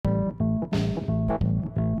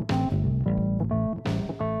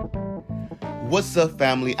What's up,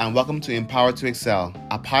 family, and welcome to Empower to Excel,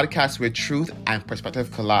 a podcast where truth and perspective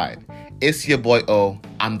collide. It's your boy O.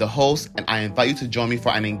 I'm the host, and I invite you to join me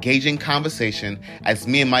for an engaging conversation as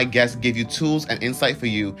me and my guests give you tools and insight for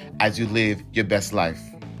you as you live your best life.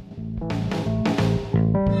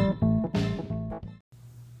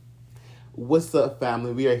 What's up,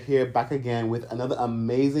 family? We are here back again with another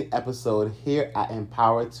amazing episode here at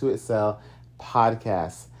Empower to Excel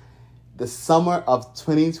podcast. The summer of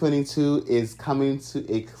 2022 is coming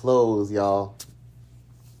to a close, y'all.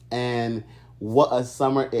 And what a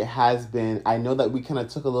summer it has been. I know that we kind of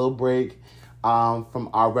took a little break from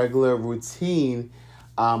our regular routine,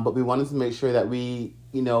 but we wanted to make sure that we,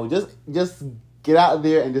 just get out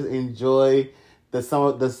there and just enjoy the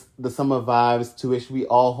summer vibes, to which we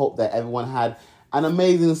all hope that everyone had an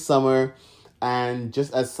amazing summer. And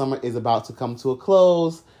just as summer is about to come to a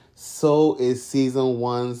close, so is season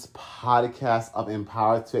 1's podcast of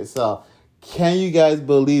Empower to Excel. Can you guys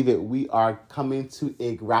believe it? We are coming to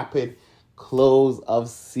a rapid close of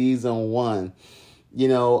season 1.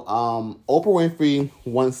 Oprah Winfrey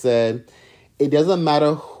once said, "It doesn't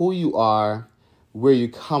matter who you are, where you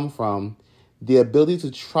come from, the ability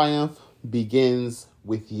to triumph begins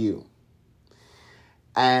with you."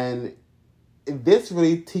 And this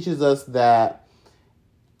really teaches us that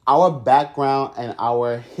our background and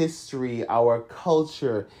our history, our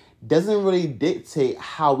culture, doesn't really dictate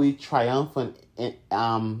how we become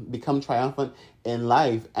triumphant in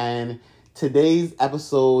life. And today's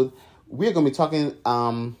episode, we're going to be talking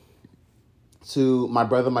to my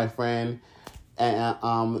brother, my friend,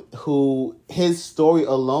 and who his story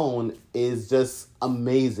alone is just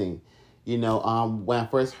amazing. When I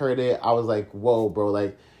first heard it, I was like, whoa, bro,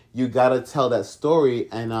 like, you got to tell that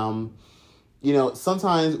story. And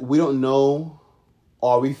sometimes we don't know,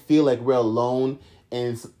 or we feel like we're alone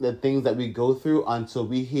in the things that we go through until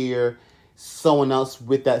we hear someone else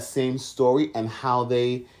with that same story and how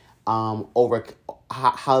they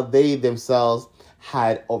how they themselves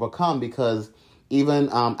had overcome. Because even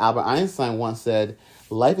Albert Einstein once said,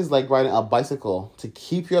 "Life is like riding a bicycle. To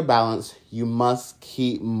keep your balance, you must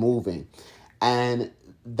keep moving." And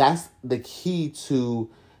that's the key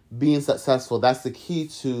to being successful. That's the key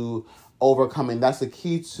to overcoming. That's the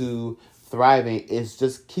key to thriving, is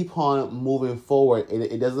just keep on moving forward.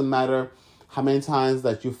 It doesn't matter how many times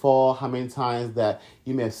that you fall, how many times that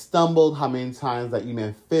you may have stumbled, how many times that you may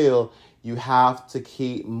have failed. You have to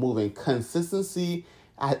keep moving. Consistency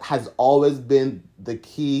has always been the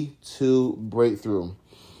key to breakthrough.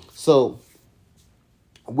 So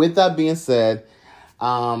with that being said,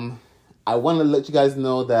 I want to let you guys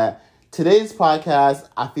know that today's podcast,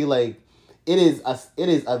 I feel like it is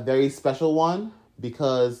a very special one,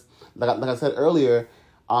 because like I said earlier,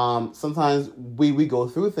 sometimes we go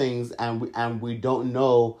through things and we don't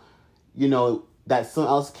know, that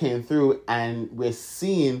someone else came through, and we're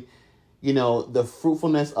seeing, the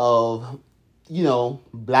fruitfulness of,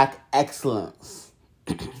 Black excellence.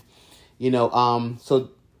 So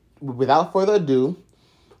without further ado,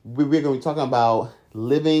 we're going to be talking about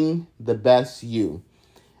living the best you,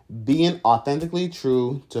 being authentically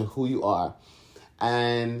true to who you are.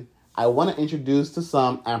 And I want to introduce to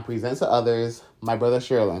some and present to others my brother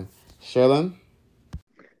Sherlin. Sherlin?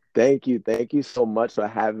 Thank you. Thank you so much for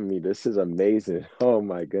having me. This is amazing. Oh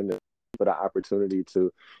my goodness. For the opportunity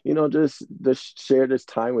to, just share this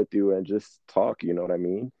time with you and just talk, you know what I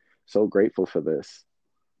mean? So grateful for this.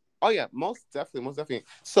 Oh yeah, most definitely, most definitely.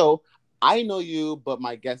 So I know you, but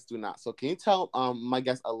my guests do not. So can you tell my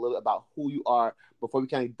guests a little about who you are before we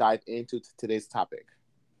kind of dive into today's topic?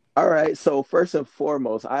 All right. So first and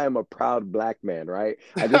foremost, I am a proud Black man, right?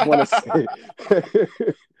 I just want to say,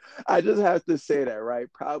 I just have to say that,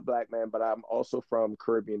 right? Proud Black man, but I'm also from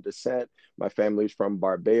Caribbean descent. My family's from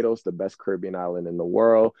Barbados, the best Caribbean island in the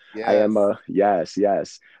world. Yes.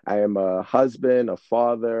 Yes. I am a husband, a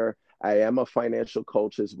father. I am a financial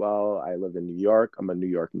coach as well. I live in New York. I'm a New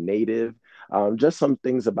York native. Just some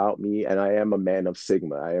things about me, and I am a man of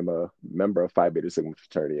Sigma. I am a member of Phi Beta Sigma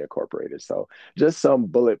Fraternity Incorporated. So just some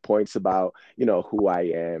bullet points about, who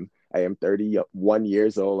I am. I am 31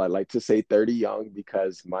 years old. I like to say 30 young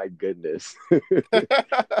because my goodness.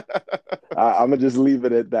 I'm going to just leave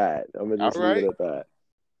it at that. All right.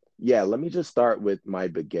 Yeah, let me just start with my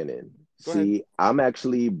beginning. Go ahead. See, I'm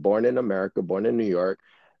actually born in America, born in New York.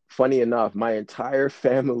 Funny enough, my entire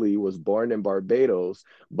family was born in Barbados,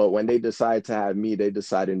 but when they decided to have me, they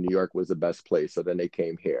decided New York was the best place. So then they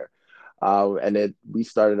came here. We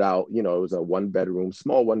started out, it was a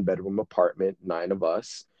small one bedroom apartment, 9 of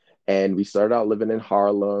us. And we started out living in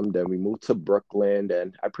Harlem, then we moved to Brooklyn,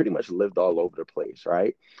 and I pretty much lived all over the place,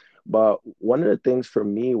 right? But one of the things for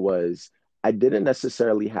me was I didn't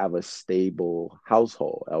necessarily have a stable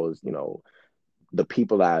household. I was, the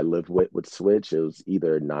people that I lived with would switch. It was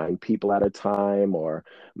either nine people at a time, or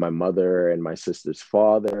my mother and my sister's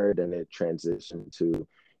father. Then it transitioned to,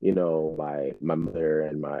 my mother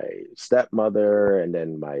and my stepmother, and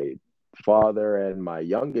then my father and my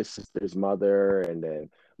youngest sister's mother, and then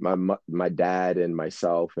my dad and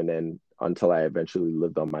myself, and then until I eventually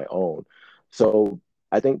lived on my own. So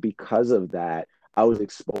I think because of that, I was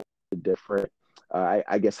exposed to different,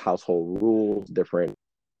 I guess, household rules, different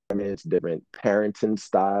different parenting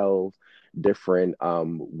styles, different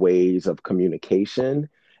ways of communication.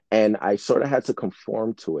 And I sort of had to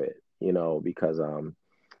conform to it, because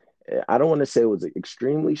I don't want to say it was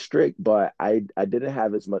extremely strict, but I didn't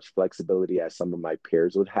have as much flexibility as some of my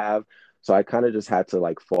peers would have. So I kind of just had to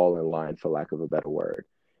like fall in line, for lack of a better word.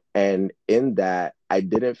 And in that, I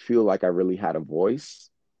didn't feel like I really had a voice,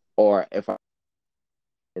 or if I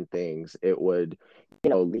and things, it would,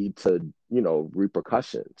 lead to,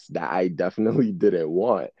 repercussions that I definitely didn't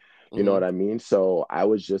want. You know Mm-hmm. what I mean? So I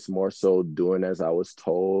was just more so doing as I was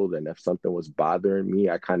told. And if something was bothering me,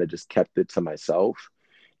 I kind of just kept it to myself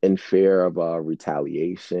in fear of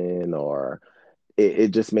retaliation, or it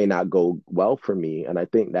just may not go well for me. And I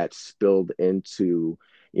think that spilled into,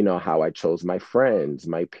 how I chose my friends,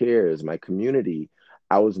 my peers, my community.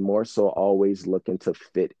 I was more so always looking to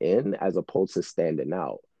fit in as opposed to standing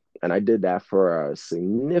out. And I did that for a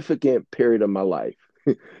significant period of my life.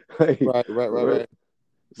 Like, Right, right, right, re- right.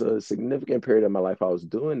 so a significant period of my life, I was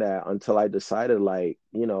doing that until I decided, like,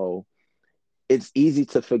 it's easy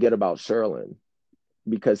to forget about Sherlin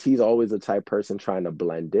because he's always the type person trying to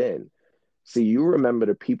blend in. See, you remember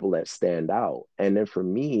the people that stand out. And then for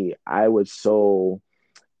me, I was so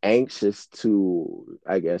anxious to,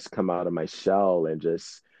 I guess, come out of my shell and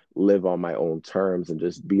just live on my own terms and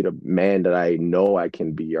just be the man that I know I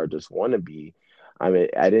can be or just want to be. I mean,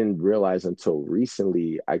 I didn't realize until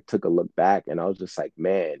recently, I took a look back and I was just like,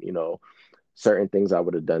 man, certain things I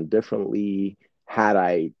would have done differently had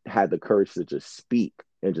I had the courage to just speak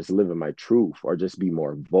and just live in my truth or just be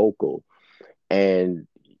more vocal. And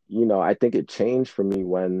I think it changed for me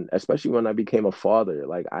when, especially when I became a father.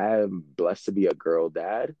 Like, I am blessed to be a girl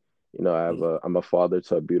dad. I'm a father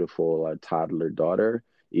to a beautiful toddler daughter,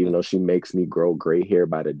 even though she makes me grow gray hair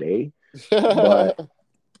by the day. But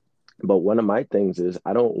Mm-hmm. one of my things is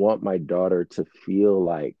I don't want my daughter to feel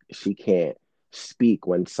like she can't speak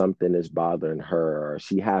when something is bothering her, or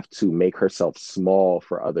she have to make herself small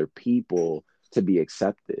for other people to be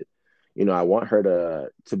accepted. I want her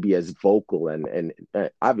to be as vocal and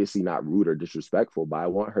obviously not rude or disrespectful, but I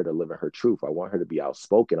want her to live in her truth. I want her to be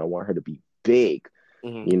outspoken. I want her to be big.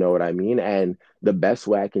 Mm-hmm. You know what I mean? And the best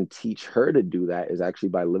way I can teach her to do that is actually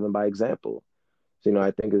by living by example. So,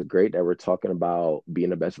 I think it's great that we're talking about being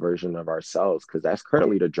the best version of ourselves because that's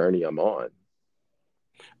currently the journey I'm on.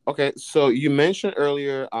 Okay, so you mentioned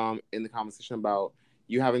earlier in the conversation about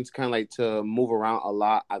you having to kind of like to move around a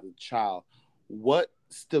lot as a child. What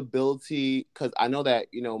stability? Because I know that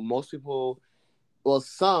most people, well,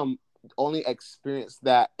 some only experience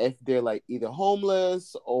that if they're like either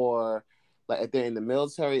homeless or like if they're in the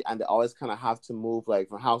military and they always kind of have to move like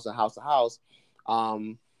from house to house to house.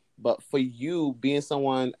 Um, but for you being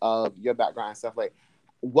someone of your background and stuff, like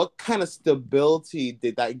what kind of stability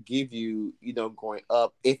did that give you, growing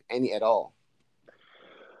up, if any at all?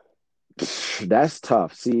 That's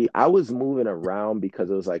tough. See, I was moving around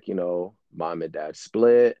because it was like, mom and dad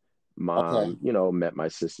split. Okay. Mom, met my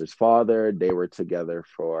sister's father. They were together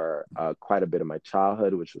for quite a bit of my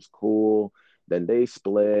childhood, which was cool. Then they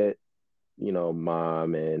split.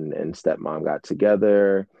 Mom and stepmom got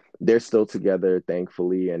together. They're still together,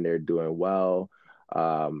 thankfully, and they're doing well.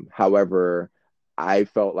 However, I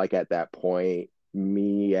felt like at that point,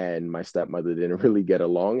 me and my stepmother didn't really get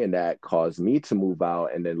along, and that caused me to move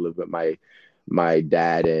out and then live with my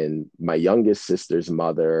dad and my youngest sister's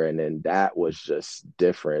mother, and then that was just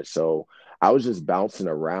different. So I was just bouncing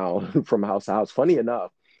around from house to house. Funny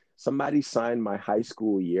enough, somebody signed my high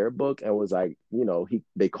school yearbook and was like,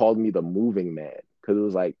 they called me the moving man because it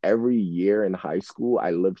was like every year in high school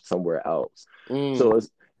I lived somewhere else. So Mm.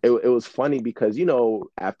 it was funny because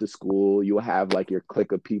after school you will have like your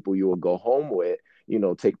clique of people you will go home with.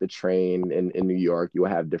 Take the train in New York. You will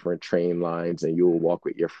have different train lines and you will walk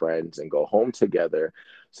with your friends and go home together.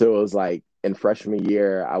 So it was like in freshman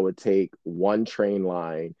year, I would take one train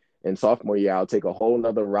line. In sophomore year, I'll take a whole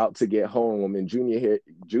nother route to get home. In junior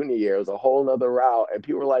year, it was a whole nother route. And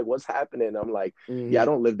people were like, what's happening? I'm like, yeah, I Mm-hmm.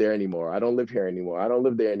 don't live there anymore. I don't live here anymore. I don't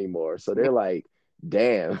live there anymore. So they're like,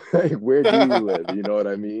 damn, like, where do you live? You know what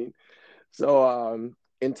I mean? So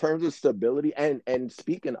in terms of stability, and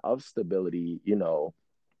speaking of stability,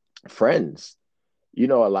 friends, a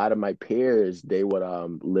lot of my peers, they would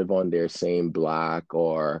live on their same block,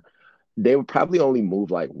 or they would probably only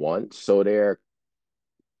move like once, so they're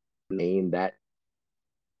in that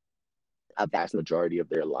a vast majority of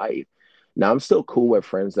their life. Now I'm still cool with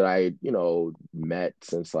friends that I, met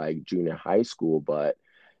since like junior high school, but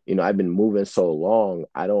I've been moving so long,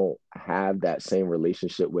 I don't have that same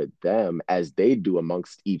relationship with them as they do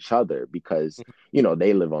amongst each other because,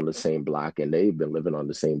 they live on the same block and they've been living on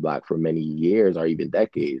the same block for many years or even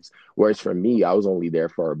decades. Whereas for me, I was only there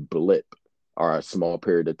for a blip or a small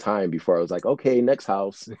period of time before I was like, okay, next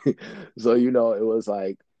house. So, it was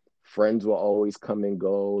like friends will always come and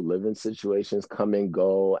go, living situations come and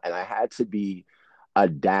go. And I had to be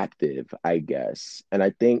adaptive, I guess. And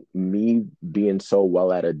I think me being so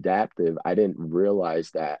well at adaptive, I didn't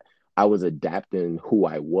realize that I was adapting who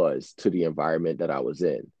I was to the environment that I was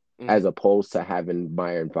in, as Mm, opposed to having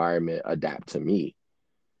my environment adapt to me.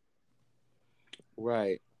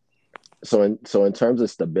 right. So in terms of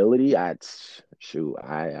stability, I shoot,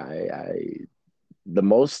 I the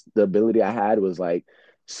most the ability I had was like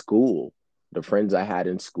school, the friends I had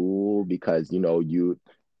in school, because you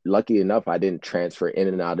lucky enough I didn't transfer in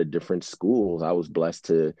and out of different schools. I was blessed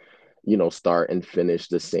to, start and finish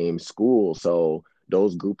the same school. So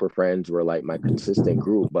those group of friends were like my consistent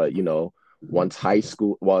group. But once high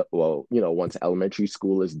school, once elementary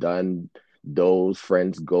school is done, those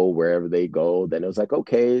friends go wherever they go. Then it was like,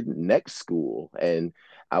 okay, next school. And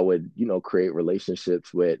I would, create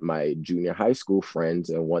relationships with my junior high school friends.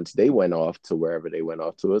 And once they went off to wherever they went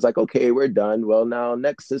off to, it was like, okay, we're done. Well, now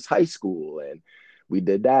next is high school. And we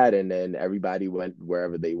did that. And then everybody went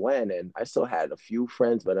wherever they went. And I still had a few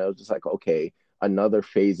friends, but I was just like, okay, another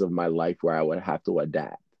phase of my life where I would have to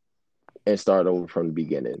adapt and start over from the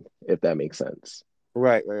beginning, if that makes sense.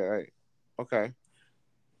 Right, right, right. Okay.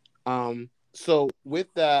 So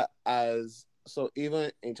with that as so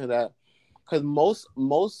even into that, because most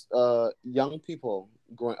young people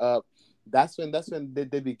growing up, that's when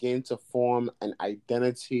they begin to form an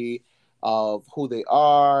identity of who they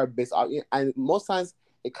are based on, and most times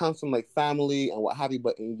it comes from like family and what have you.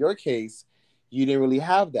 But in your case, you didn't really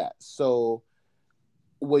have that. So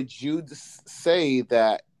would you say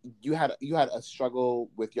that you had a struggle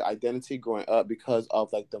with your identity growing up because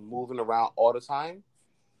of like the moving around all the time?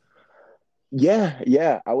 Yeah,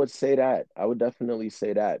 yeah, I would say that. I would definitely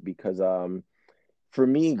say that because for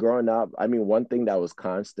me growing up, I mean, one thing that was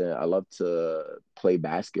constant, I love to play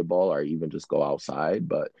basketball or even just go outside,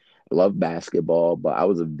 but I love basketball, but I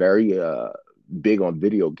was a very big on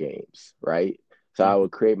video games, right? So I Mhm.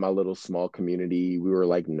 would create my little small community. We were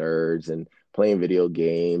like nerds and playing video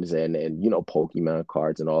games and Pokemon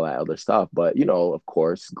cards and all that other stuff. But of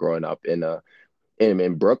course, growing up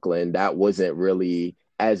in Brooklyn, that wasn't really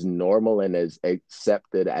as normal and as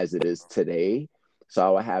accepted as it is today. So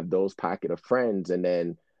I would have those pocket of friends, and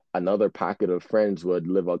then another pocket of friends would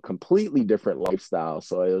live a completely different lifestyle.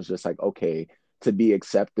 So it was just like, okay, to be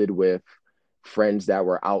accepted with friends that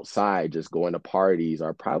were outside just going to parties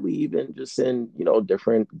or probably even just in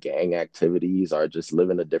different gang activities or just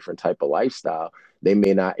living a different type of lifestyle, they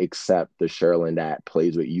may not accept the Sherlin that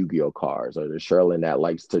plays with Yu-Gi-Oh cards or the Sherlin that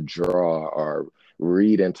likes to draw or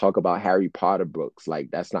read and talk about Harry Potter books.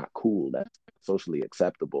 Like that's not cool. That's socially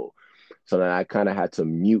acceptable. So then I kind of had to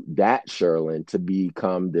mute that Sherlin to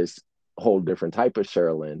become this whole different type of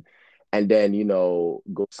Sherlin. And then, go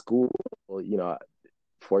to school.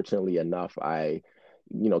 Fortunately enough, I,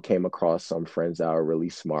 came across some friends that were really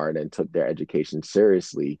smart and took their education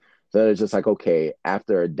seriously. So it's just like, okay,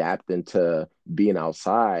 after adapting to being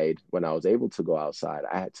outside, when I was able to go outside,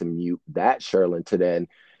 I had to mute that Sherlin to then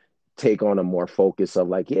take on a more focus of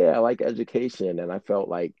like, yeah, I like education. And I felt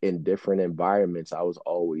like in different environments, I was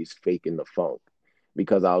always faking the funk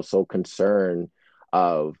because I was so concerned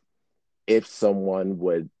of if someone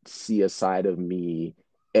would see a side of me,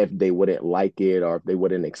 if they wouldn't like it or if they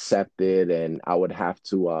wouldn't accept it. And I would have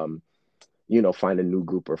to, find a new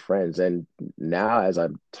group of friends. And now as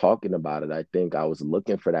I'm talking about it, I think I was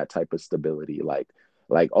looking for that type of stability.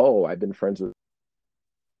 Oh, I've been friends with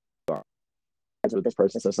this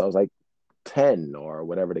person since I was like 10 or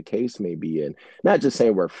whatever the case may be. And not just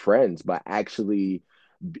saying we're friends, but actually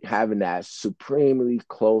having that supremely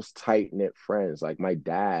close, tight knit friends. Like my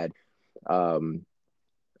dad, um,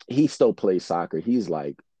 he still plays soccer. He's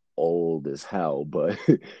like old as hell, but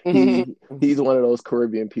he's one of those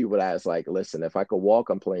Caribbean people that's like, listen, if I could walk,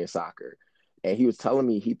 I'm playing soccer. And he was telling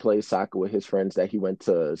me he plays soccer with his friends that he went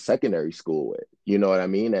to secondary school with. You know what I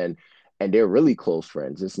mean? and they're really close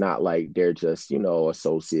friends. It's not like they're just,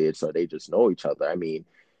 associates or they just know each other. I mean,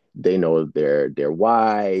 they know their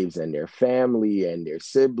wives and their family and their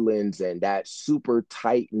siblings and that super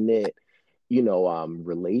tight knit,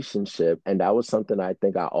 relationship. And that was something I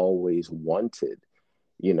think I always wanted,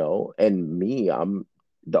 and me, I'm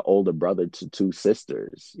the older brother to two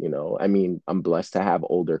sisters, I mean, I'm blessed to have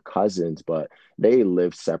older cousins, but they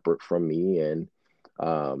live separate from me. And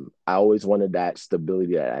I always wanted that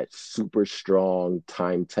stability, that super strong,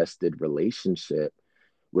 time tested relationship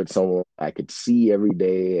with someone I could see every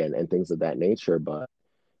day and things of that nature. But,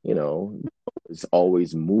 it's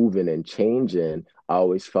always moving and changing. I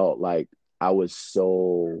always felt like I was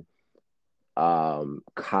so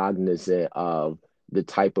cognizant of the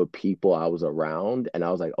type of people I was around. And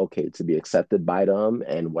I was like, okay, to be accepted by them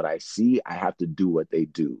and what I see, I have to do what they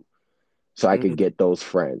do so I could Mhm. get those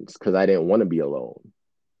friends because I didn't want to be alone.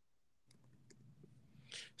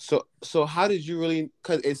 So how did you really?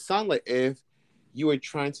 Because it sounded like if you were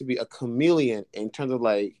trying to be a chameleon in terms of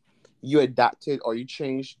like you adapted or you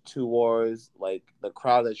changed towards like the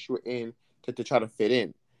crowd that you were in to try to fit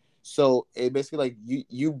in. So it basically like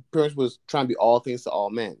you pretty much was trying to be all things to all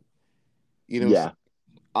men. You know what I'm saying? Yeah.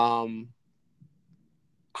 Um,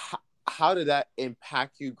 how did that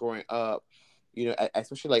impact you growing up? You know,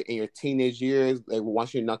 especially like in your teenage years, like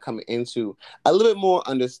once you're not coming into a little bit more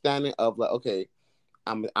understanding of like, okay,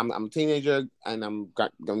 I'm a teenager and I'm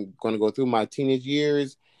going to go through my teenage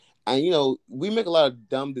years, and we make a lot of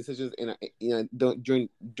dumb decisions in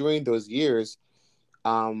during those years.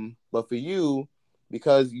 But for you,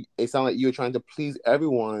 because it sounded like you were trying to please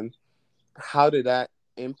everyone, how did that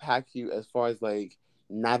impact you as far as like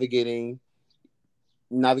navigating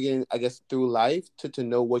navigating, I guess, through life to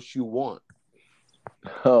know what you want?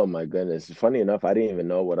 Oh my goodness. Funny enough, I didn't even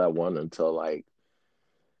know what I wanted until like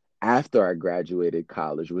after I graduated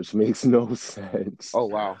college, which makes no sense. Oh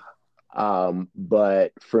wow.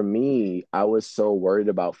 But for me, I was so worried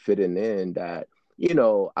about fitting in that,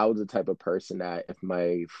 I was the type of person that if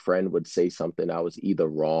my friend would say something I was either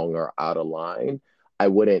wrong or out of line, I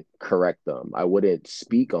wouldn't correct them. I wouldn't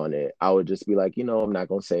speak on it. I would just be like, I'm not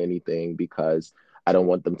going to say anything because I don't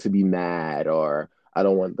want them to be mad, or I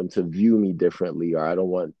don't want them to view me differently, or I don't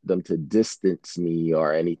want them to distance me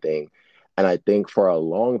or anything. And I think for a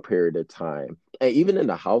long period of time, and even in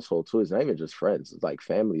the household too, it's not even just friends, it's like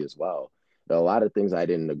family as well. There are a lot of things I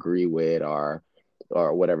didn't agree with, or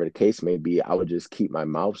whatever the case may be. I would just keep my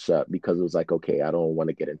mouth shut because it was like, okay, I don't want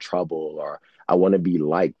to get in trouble, or I want to be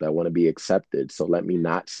liked, I want to be accepted. So let me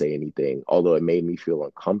not say anything, although it made me feel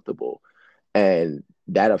uncomfortable. And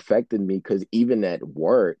that affected me because even at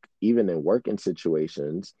work, even in working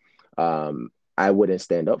situations, I wouldn't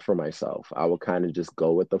stand up for myself. I would kind of just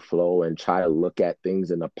go with the flow and try to look at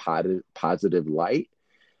things in a positive light.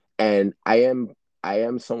 And I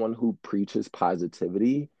am someone who preaches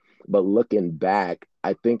positivity, but looking back,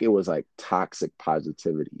 I think it was like toxic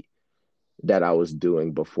positivity that I was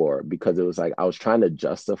doing before, because it was like I was trying to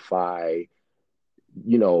justify,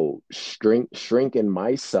 shrinking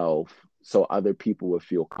myself so other people would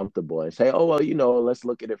feel comfortable and say, oh, well, let's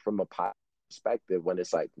look at it from a positive perspective, when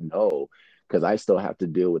it's like, no, because I still have to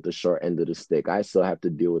deal with the short end of the stick. I still have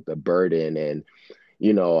to deal with the burden. And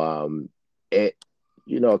you know, it,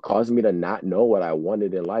 it caused me to not know what I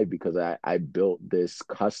wanted in life because I built this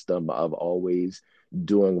custom of always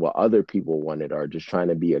doing what other people wanted or just trying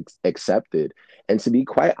to be accepted. And to be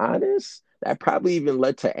quite honest, that probably even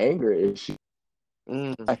led to anger issues.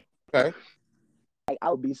 Mm. Okay. I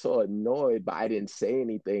would be so annoyed, but I didn't say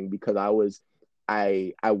anything because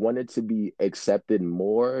I wanted to be accepted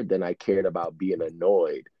more than I cared about being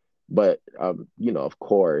annoyed. But of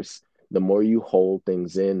course, the more you hold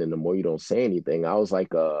things in and the more you don't say anything, I was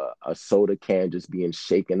like a soda can just being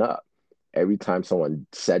shaken up. Every time someone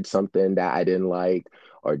said something that I didn't like,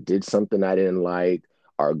 or did something I didn't like,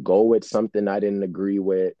 or go with something I didn't agree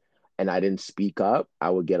with, and I didn't speak up, I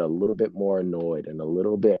would get a little bit more annoyed and a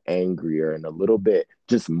little bit angrier and a little bit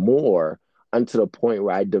just more, until the point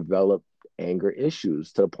where I developed anger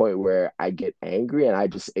issues, to the point where I get angry and I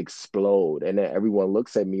just explode. And then everyone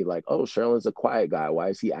looks at me like, oh, Sherlin's a quiet guy. Why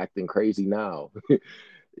is he acting crazy now?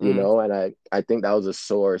 Mm. And I think that was a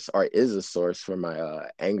source, or is a source, for my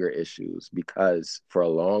anger issues, because for a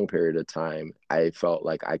long period of time, I felt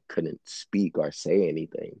like I couldn't speak or say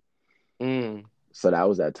anything. Mm. So that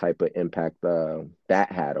was that type of impact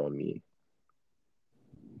that had on me.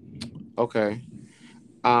 Okay.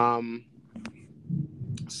 Um.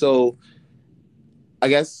 So I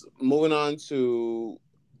guess moving on to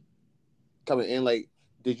coming in, like,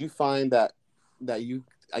 did you find that you,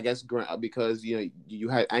 I guess, growing up because you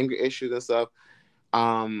had anger issues and stuff.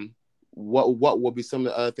 Um. what would be some of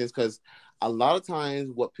the other things? Because a lot of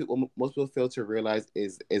times, what people most people fail to realize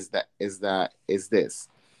is this: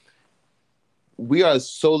 we are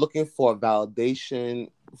so looking for validation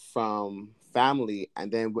from family,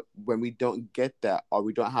 and then when we don't get that, or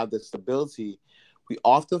we don't have the stability, we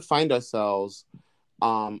often find ourselves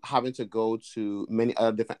having to go to many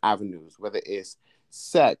other different avenues, whether it's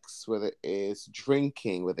sex, whether it's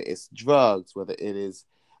drinking, whether it's drugs, whether it is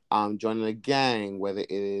joining a gang, whether it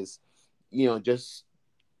is, just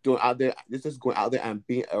going out there, just going out there and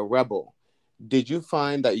being a rebel. Did you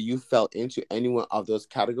find that you fell into any one of those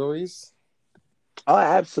categories? Oh,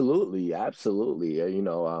 absolutely, absolutely.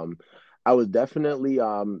 I was definitely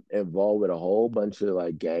involved with a whole bunch of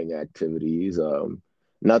like gang activities.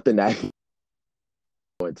 Nothing that I can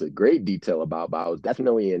go into great detail about, but I was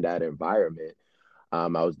definitely in that environment. I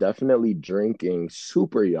was definitely drinking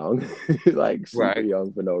super young, like super Right.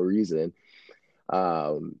 young for no reason.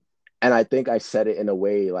 Um, and I think I said it in a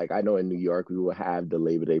way like I know in New York we would have the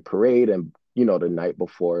Labor Day parade, and the night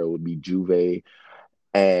before it would be Juve,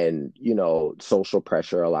 and social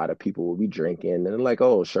pressure. A lot of people will be drinking and they're like,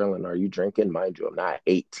 oh, Sherlin, are you drinking? Mind you, I'm not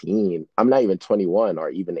 18, I'm not even 21 or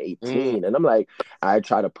even Mm. 18, and I'm like, I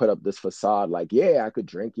try to put up this facade like, yeah, I could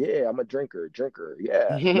drink, yeah, I'm a drinker,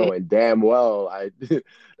 yeah, knowing damn well I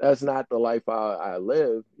that's not the life I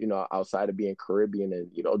live, outside of being Caribbean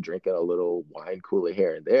and drinking a little wine cooler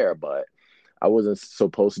here and there. But I wasn't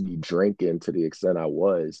supposed to be drinking to the extent I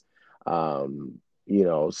was.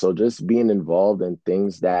 So just being involved in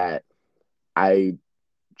things that I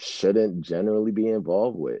shouldn't generally be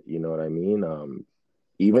involved with, you know what I mean?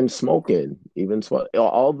 Even smoking,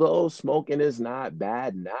 although smoking is not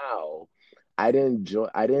bad now, I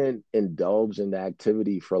didn't indulge in the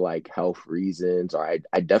activity for like health reasons, or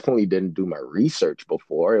I definitely didn't do my research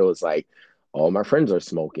before. It was like all my friends are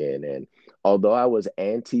smoking. And although I was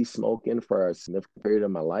anti-smoking for a significant period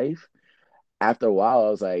of my life, after a while, I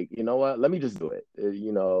was like, you know what? Let me just do it.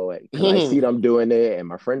 Because I see them doing it and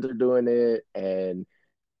my friends are doing it, and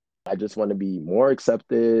I just want to be more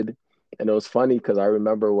accepted. And it was funny because I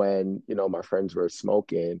remember when, my friends were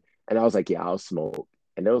smoking and I was like, yeah, I'll smoke.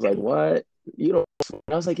 And it was like, what? You don't smoke?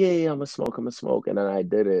 And I was like, yeah, I'm I'm gonna smoke. And then I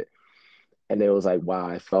did it. And it was like, wow,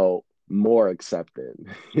 I felt more accepted.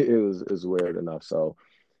 It was weird enough. So,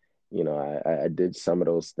 I did some of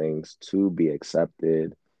those things to be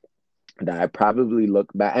accepted that I probably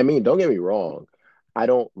look back. I mean, don't get me wrong. I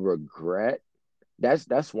don't regret.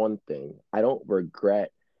 That's one thing. I don't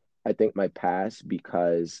regret, I think, my past,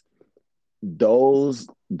 because those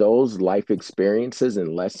life experiences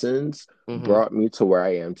and lessons Hmm. brought me to where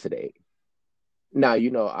I am today. Now,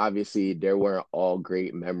 obviously there weren't all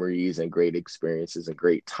great memories and great experiences and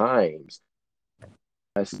great times.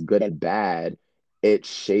 That's good and bad. It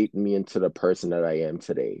shaped me into the person that I am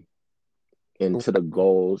today, into the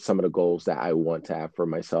goals, some of the goals that I want to have for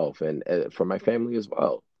myself and for my family as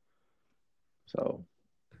well. So,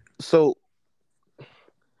 So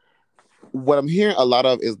what I'm hearing a lot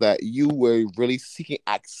of is that you were really seeking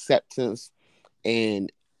acceptance in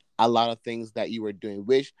a lot of things that you were doing,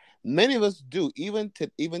 which many of us do, even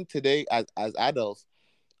today as adults.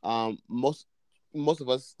 Most of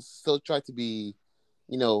us still try to be,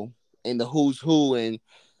 you know, in the who's who, and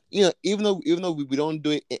even though we don't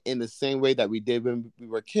do it in the same way that we did when we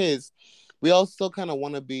were kids, we all still kind of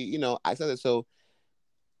want to be, accepted. So,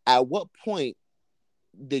 at what point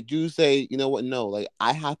did you say, you know what, no, like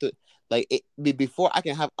I have to, like before I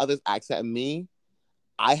can have others accept me,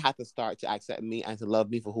 I have to start to accept me and to love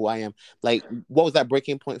me for who I am. Like, what was that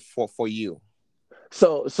breaking point for you?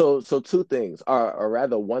 so two things, or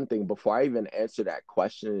rather one thing, before I even answer that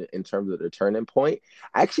question in terms of the turning point.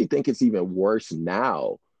 I actually think it's even worse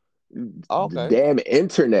now. Oh, The okay. damn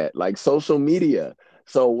internet, like social media.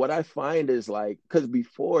 So what I find is like, because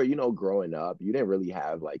before, growing up, you didn't really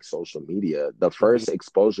have like social media. The Hmm. first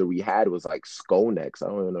exposure we had was like Skonex. I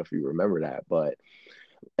don't even know if you remember that, but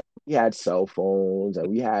we had cell phones and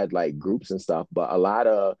we had like groups and stuff, but a lot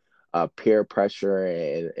of peer pressure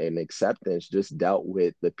and acceptance just dealt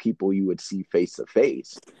with the people you would see face to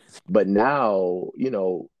face. But now,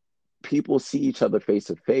 people see each other face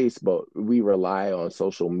to face, but we rely on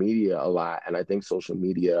social media a lot. And I think social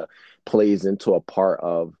media plays into a part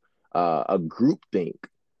of a group think,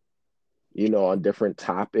 on different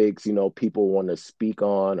topics, people want to speak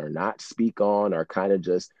on or not speak on, or kind of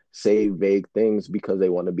just say vague things because they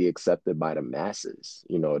want to be accepted by the masses.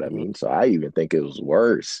 You know what I Hmm. mean? So I even think it was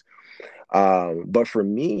worse. But for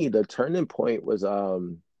me, the turning point was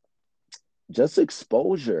just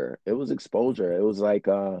exposure. It was exposure. It was like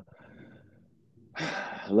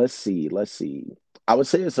let's see. I would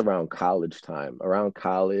say it's around college time, around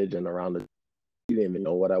college and around the I didn't even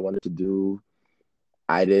know what I wanted to do.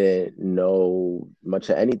 I didn't know much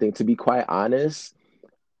of anything. To be quite honest,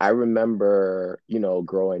 I remember,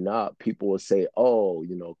 growing up, people would say, oh,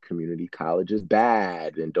 community college is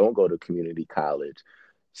bad and don't go to community college.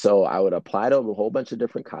 So I would apply to a whole bunch of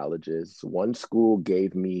different colleges. One school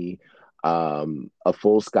gave me a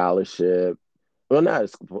full scholarship. Well, not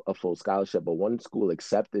a full scholarship, but one school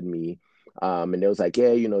accepted me. And it was like,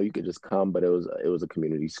 yeah, you could just come, but it was a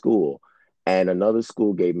community school. And another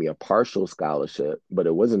school gave me a partial scholarship, but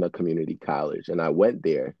it wasn't a community college. And I went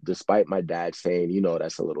there despite my dad saying,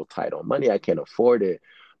 that's a little tight on money. I can't afford it.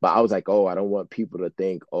 But I was like, oh, I don't want people to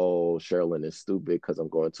think, oh, Sherilyn is stupid because I'm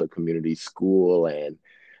going to a community school. And,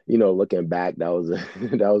 looking back, that was a,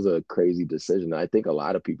 that was a crazy decision. I think a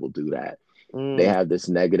lot of people do that. They Mm, have this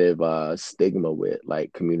negative stigma with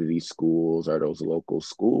like community schools or those local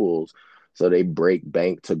schools. So they break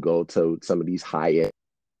bank to go to some of these high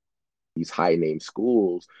name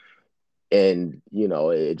schools, and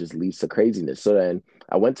it just leads to craziness. So then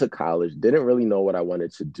I went to college, didn't really know what I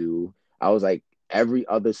wanted to do. I was like every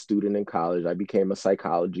other student in college. I became a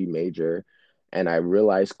psychology major, and I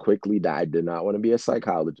realized quickly that I did not want to be a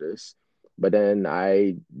psychologist. But then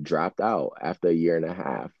I dropped out after a year and a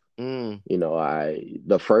half. mm, I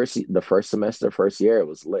the first semester, first year, it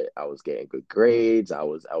was lit. I was getting good grades. I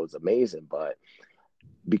was amazing. But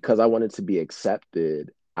because I wanted to be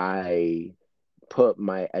accepted, I put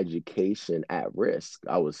my education at risk.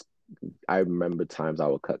 I remember times I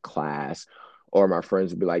would cut class, or my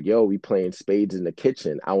friends would be like, yo, we playing spades in the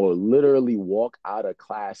kitchen. I would literally walk out of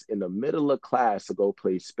class in the middle of class to go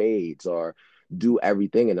play spades or do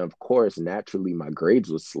everything. And of course, naturally, my grades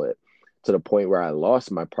would slip to the point where I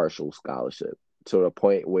lost my partial scholarship, to the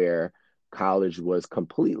point where college was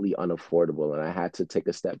completely unaffordable and I had to take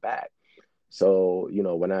a step back. So,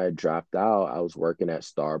 when I dropped out, I was working at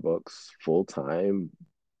Starbucks full time,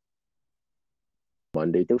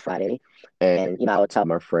 Monday through Friday. And, I would tell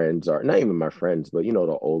my friends, or not even my friends, but,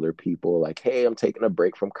 the older people, like, hey, I'm taking a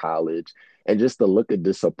break from college. And just the look of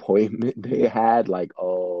disappointment they had, like,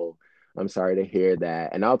 oh, I'm sorry to hear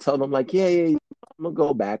that. And I'll tell them, like, yeah, yeah, yeah, I'm going to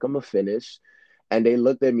go back, I'm going to finish. And they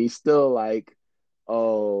looked at me still like,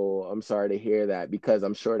 oh, I'm sorry to hear that, because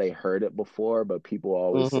I'm sure they heard it before, but people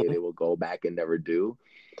always say mm-hmm, they will go back and never do.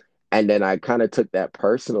 And then I kind of took that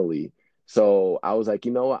personally. So I was like,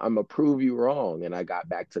 you know what? I'm gonna prove you wrong. And I got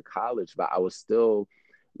back to college, but I was still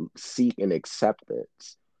seeking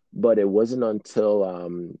acceptance. But it wasn't until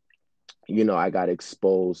I got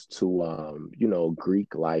exposed to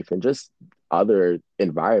Greek life and just other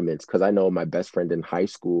environments. Cause I know my best friend in high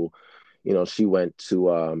school, she went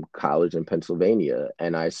to college in Pennsylvania,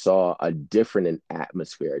 and I saw a different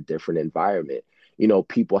atmosphere, a different environment.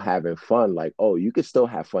 People having fun, like, oh, you could still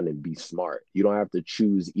have fun and be smart. You don't have to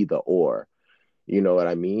choose either or. You know what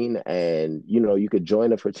I mean? And you could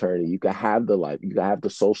join a fraternity, you could have the life, you could have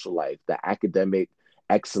the social life, the academic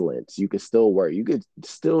excellence. You could still work, you could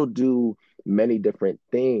still do many different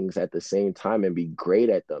things at the same time and be great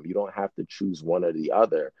at them. You don't have to choose one or the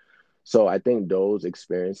other. So I think those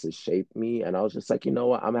experiences shaped me, and I was just like, you know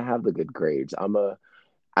what, I'm gonna have the good grades.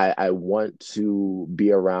 I want to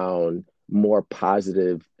be around more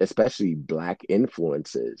positive, especially Black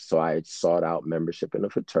influences. So I sought out membership in a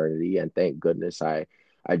fraternity, and thank goodness I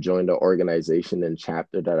joined the organization and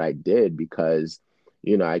chapter that I did, because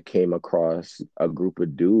I came across a group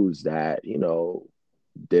of dudes that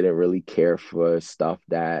didn't really care for stuff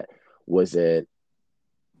that wasn't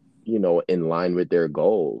in line with their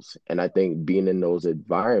goals. And I think being in those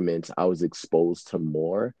environments, I was exposed to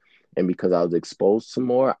more. And because I was exposed to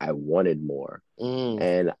more, I wanted more. mm,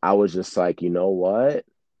 And I was just like, you know what?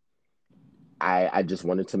 I just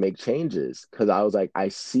wanted to make changes, because I was like, I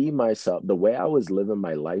see myself, the way I was living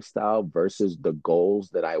my lifestyle versus the goals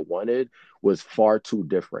that I wanted was far too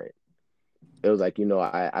different. It was like,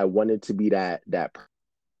 I wanted to be that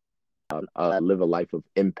live a life of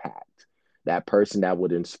impact, that person that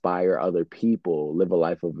would inspire other people, live a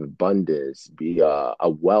life of abundance, be a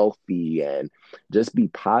wealthy, and just be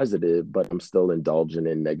positive. But I'm still indulging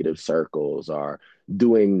in negative circles, or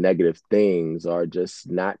doing negative things, or just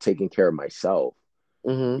not taking care of myself.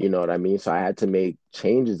 mm-hmm, You know what I mean? So I had to make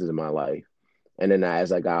changes in my life. And then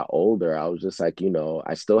as I got older, I was just like,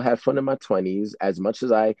 I still had fun in my 20s. As much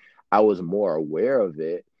as I was more aware of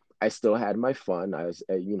it, I still had my fun.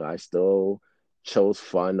 I still chose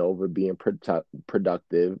fun over being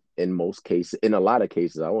productive in most cases. In a lot of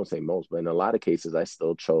cases, I won't say most, but in a lot of cases, I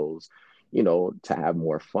still chose, to have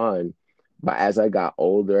more fun. But as I got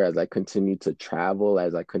older, as I continued to travel,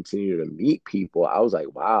 as I continued to meet people, I was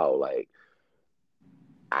like, wow, like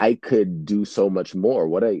I could do so much more.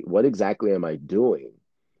 What exactly am I doing?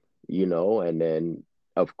 And then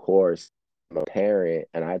of course I'm a parent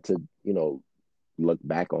and I had to, look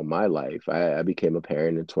back on my life. I became a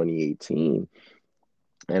parent in 2018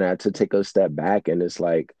 and I had to take a step back and it's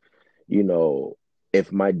like, you know,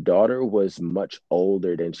 if my daughter was much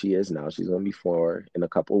older than she is now, she's gonna be 4 in a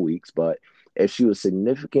couple of weeks, but if she was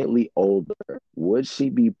significantly older, would she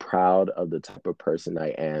be proud of the type of person I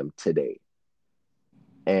am today?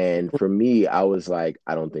 And for me, I was like,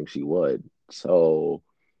 I don't think she would. So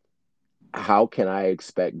how can I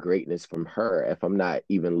expect greatness from her if I'm not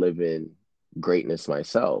even living greatness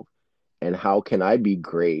myself? And how can I be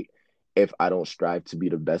great if I don't strive to be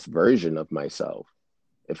the best version of myself?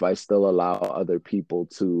 If I still allow other people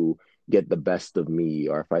to get the best of me,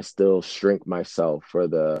 or if I still shrink myself for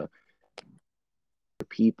the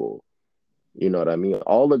people, you know what I mean?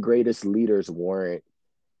 All the greatest leaders weren't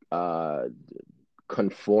uh,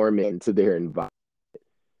 conforming to their environment.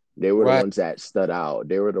 They were the Right. ones that stood out.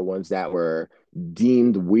 They were the ones that were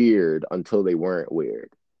deemed weird until they weren't weird.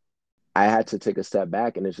 I had to take a step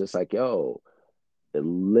back and it's just like, yo,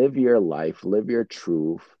 live your life, live your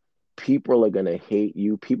truth. People are going to hate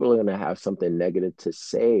you. People are going to have something negative to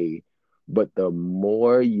say, but the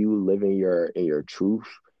more you live in your truth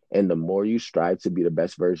and the more you strive to be the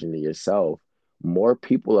best version of yourself, more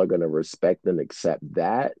people are going to respect and accept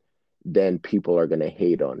that than people are going to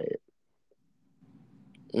hate on it.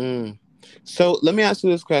 Mm. So let me ask you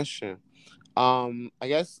this question. I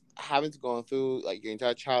guess having to go through like your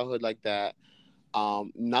entire childhood like that,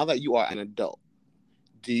 now that you are an adult,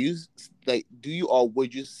 do you do you or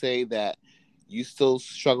would you say that you still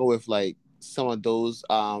struggle with like some of those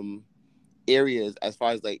areas as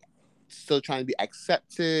far as like still trying to be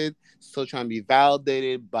accepted, still trying to be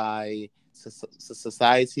validated by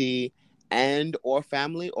society and or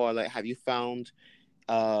family, or like have you found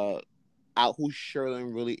uh out who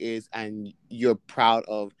Sherlin really is and you're proud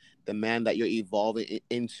of the man that you're evolving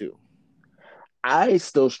into? I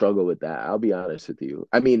still struggle with that. I'll be honest with you.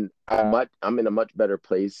 I mean, I'm in a much better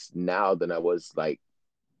place now than I was like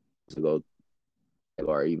ago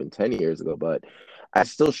or even 10 years ago, but I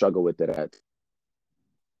still struggle with it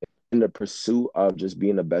in the pursuit of just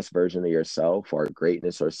being the best version of yourself or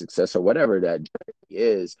greatness or success or whatever that journey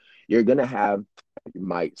is. You're going to have, you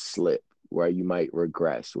might slip, where you might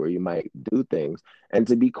regress, where you might do things. And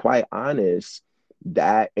to be quite honest,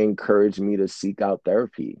 that encouraged me to seek out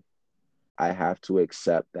therapy. I have to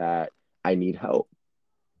accept that I need help.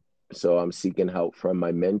 So I'm seeking help from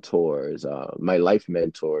my mentors, my life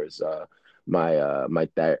mentors,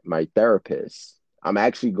 my therapist. I'm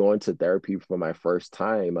actually going to therapy for my first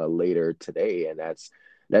time later today, and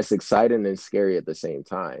that's exciting and scary at the same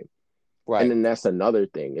time. And Right. then that's another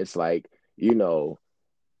thing. It's like, you know,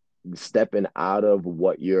 stepping out of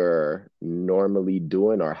what you're normally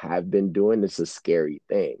doing or have been doing is a scary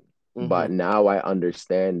thing. Mm-hmm. But now I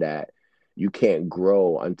understand that you can't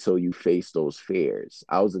grow until you face those fears.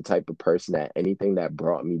 I was the type of person that anything that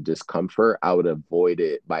brought me discomfort, I would avoid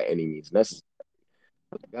it by any means necessary.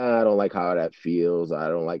 I don't like how that feels. I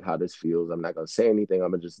don't like how this feels. I'm not going to say anything.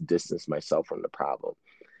 I'm going to just distance myself from the problem.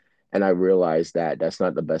 And I realized that that's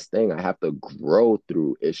not the best thing. I have to grow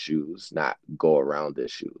through issues, not go around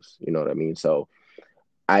issues. You know what I mean? So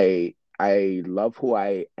I love who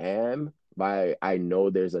I am, but I know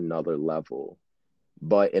there's another level.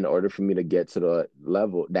 But in order for me to get to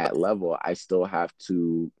that level, I still have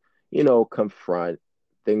to, confront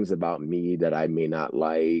things about me that I may not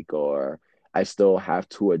like, or I still have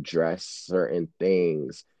to address certain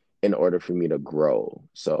things in order for me to grow.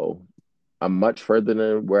 So I'm much further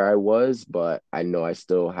than where I was, but I know I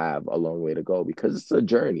still have a long way to go because it's a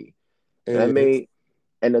journey. And I It is. may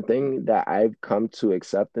and the thing that I've come to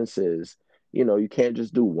acceptance is, you can't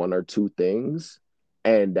just do one or two things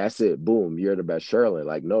and that's it. Boom, you're the best Sherlin.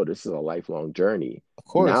 Like, no, this is a lifelong journey. Of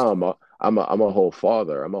course. Now I'm a whole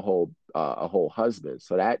father. I'm a whole husband.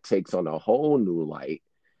 So that takes on a whole new light,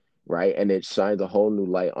 right? And it shines a whole new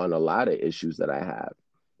light on a lot of issues that I have.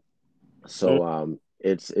 Mm, So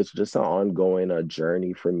it's just an ongoing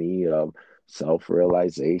journey for me of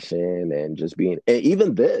self-realization and just being and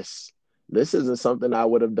even this isn't something I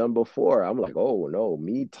would have done before. I'm like, oh no,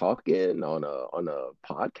 me talking on a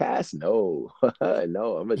podcast? No.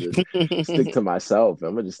 No, I'm gonna just stick to myself.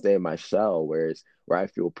 I'm gonna just stay in my shell where I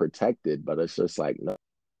feel protected. But it's just like, no,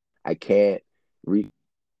 I can't reach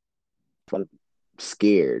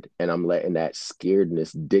scared and I'm letting that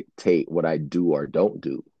scaredness dictate what I do or don't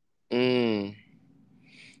do. mm.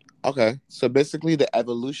 Okay. So basically the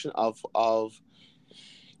evolution of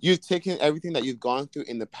you've taken everything that you've gone through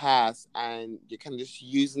in the past and you're kind of just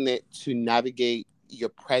using it to navigate your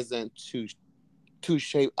present to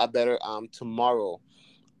shape a better tomorrow.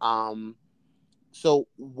 Um, so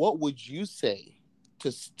what would you say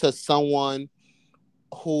to someone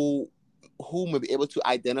who may be able to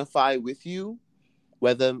identify with you,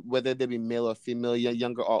 whether they be male or female,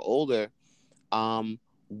 younger or older? Um,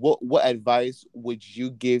 what advice would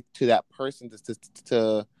you give to that person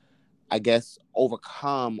to I guess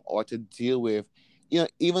overcome or to deal with,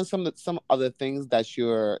 even some other things that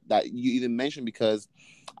you even mentioned, because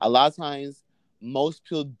a lot of times most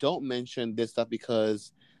people don't mention this stuff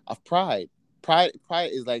because of pride. Pride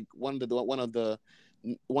is like one of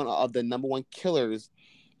the number one killers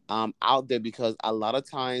out there, because a lot of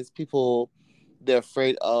times people, they're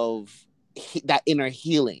afraid of that inner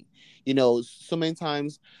healing. So many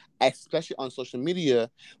times, especially on social media,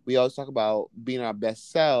 we always talk about being our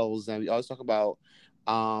best selves, and we always talk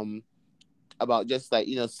um just like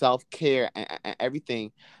self-care and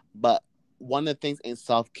everything. But one of the things in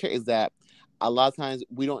self-care is that a lot of times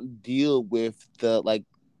we don't deal with the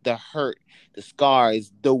hurt, the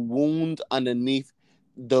scars, the wound underneath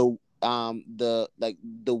the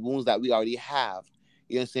wounds that we already have.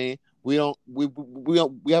 You know what I'm saying?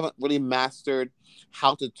 We haven't really mastered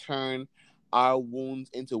how to turn our wounds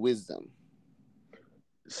into wisdom.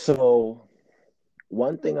 So,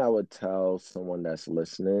 one thing I would tell someone that's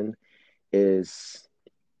listening is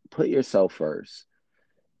put yourself first.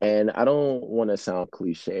 And I don't want to sound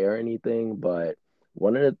cliche or anything, but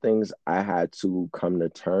one of the things I had to come to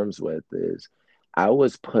terms with is I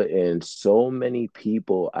was putting so many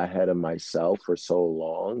people ahead of myself for so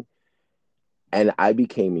long, and I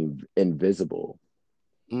became invisible.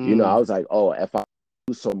 I Mm, was like, oh, if I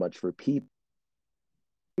do so much for people,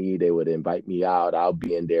 they would invite me out. I'll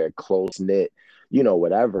be in there close knit,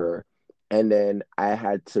 whatever. And then I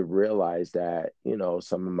had to realize that,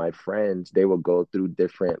 some of my friends, they would go through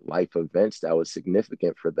different life events that was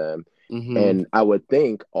significant for them. mm-hmm. And I would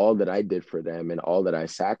think all that I did for them and all that I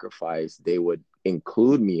sacrificed, they would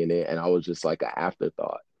include me in it. And I was just like an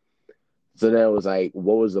afterthought. So then it was like,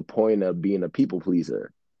 what was the point of being a people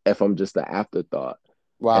pleaser if I'm just an afterthought?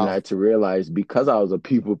 And I Wow. had to realize because I was a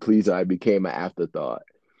people pleaser, I became an afterthought.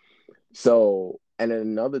 So, and then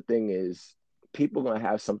another thing is people gonna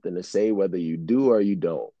have something to say whether you do or you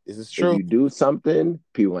don't. This is If true. you do something,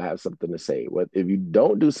 people gonna have something to say. What if you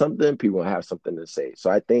don't do something, people gonna have something to say. So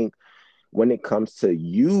I think when it comes to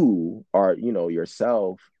you or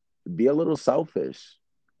yourself, be a little selfish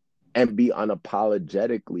and be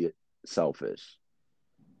unapologetically selfish,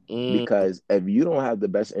 Mm, because if you don't have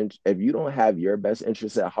if you don't have your best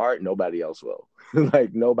interests at heart, nobody else will.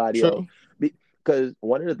 Like nobody else. true. Because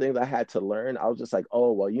one of the things I had to learn, I was just like,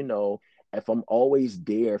 oh well, if I'm always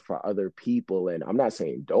there for other people, and I'm not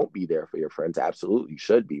saying don't be there for your friends, absolutely you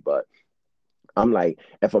should be, but I'm like,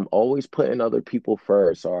 if I'm always putting other people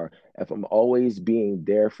first, or if I'm always being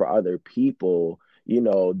there for other people,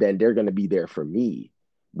 then they're going to be there for me.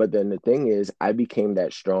 But then the thing is, I became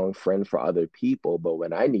that strong friend for other people. But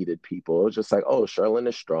when I needed people, it was just like, oh, Sherlyn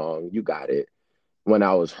is strong. You got it. When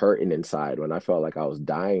I was hurting inside, when I felt like I was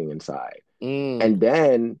dying inside. Mm, And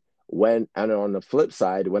then and on the flip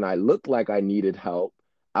side, when I looked like I needed help,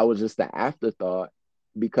 I was just the afterthought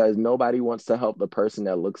because nobody wants to help the person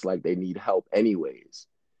that looks like they need help anyways.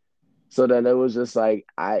 So then it was just like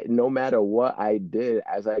no matter what I did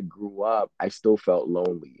as I grew up, I still felt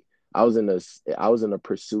lonely. I was in a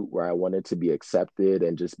pursuit where I wanted to be accepted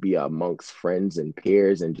and just be amongst friends and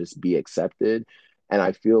peers and just be accepted. And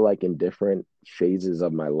I feel like in different phases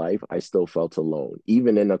of my life, I still felt alone,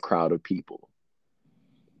 even in a crowd of people,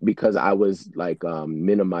 because I was like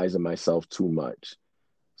minimizing myself too much.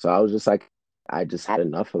 So I was just like, I just had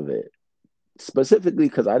enough of it. Specifically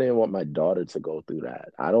because I didn't want my daughter to go through that.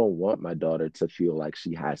 I don't want my daughter to feel like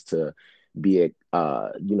she has to be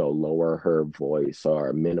lower her voice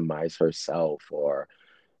or minimize herself or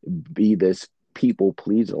be this people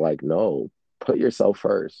pleaser. Like, no, put yourself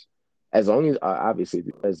first. As long as obviously,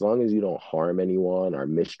 as long as you don't harm anyone or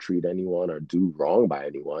mistreat anyone or do wrong by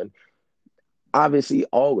anyone, obviously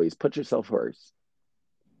always put yourself first.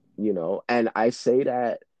 And I say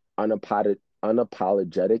that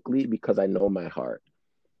unapologetically because I know my heart.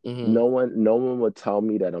 mm-hmm. No one would tell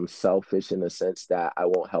me that I'm selfish in the sense that I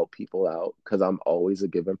won't help people out because I'm always a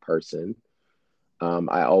given person.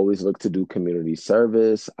 I always look to do community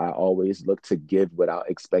service. I always look to give without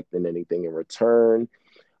expecting anything in return.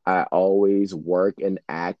 I always work and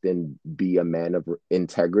act and be a man of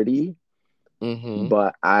integrity. Mm-hmm.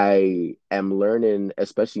 But I am learning,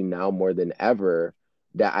 especially now more than ever,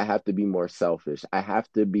 that I have to be more selfish. I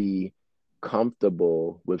have to be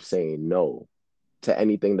comfortable with saying no to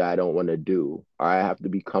anything that I don't want to do, or I have to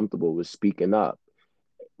be comfortable with speaking up.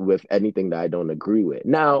 with anything that I don't agree with.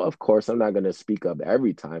 Now, of course, I'm not going to speak up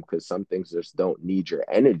every time because some things just don't need your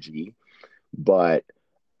energy, but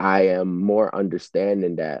I am more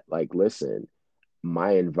understanding that, like, listen,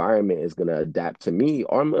 my environment is going to adapt to me,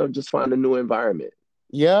 or I'm going to just find a new environment,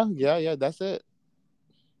 Yeah, yeah, yeah. That's it.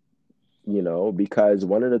 because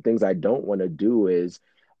one of the things I don't want to do is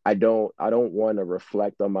I don't want to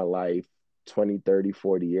reflect on my life 20, 30,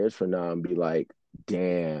 40 years from now and be like,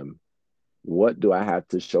 damn, what do I have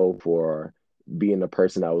to show for being the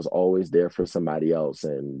person that was always there for somebody else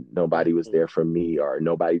and nobody was Mhm. there for me, or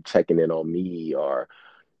nobody checking in on me, or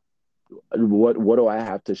what do I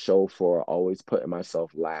have to show for always putting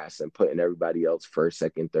myself last and putting everybody else first,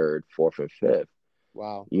 second, third, fourth, and fifth,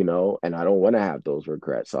 Wow. and I don't want to have those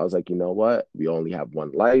regrets. So I was like, you know what? We only have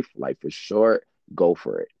one life. Life is short. Go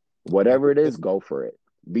for it. Life Whatever it is is, good. go for it.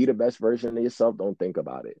 Be the best version of yourself. Don't think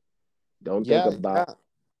about it. Don't think Yeah, about, yeah.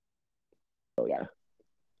 oh, yeah.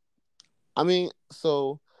 I mean,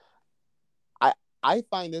 so I I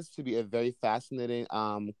find this to be a very fascinating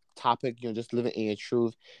topic. Just living in your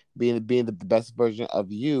truth, being the best version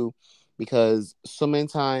of you, because so many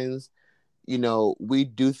times we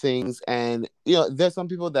do things, and there's some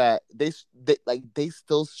people that they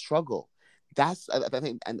still struggle. That's I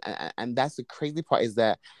think, and that's the crazy part, is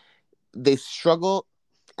that they struggle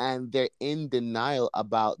and they're in denial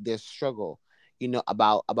about their struggle,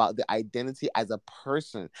 about the identity as a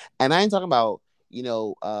person. And I ain't talking about,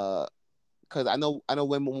 because I know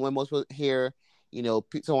when most people hear,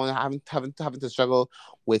 someone having to struggle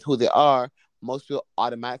with who they are, most people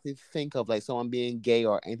automatically think of like someone being gay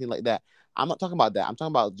or anything like that. I'm not talking about that. I'm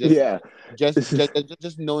talking about just Yeah. just just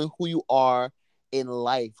just knowing who you are in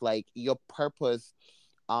life, like your purpose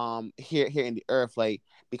here in the earth, like,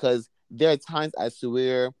 because there are times as to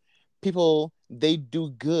where people, they do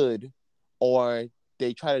good, or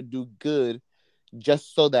they try to do good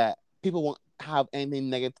just so that people won't have anything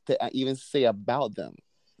negative to even say about them.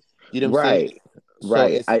 You know what I'm saying? Right. So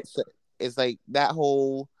Right. it's like that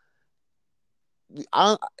whole, I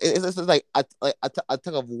don't, it's like a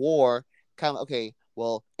tug of war, kind of. Okay,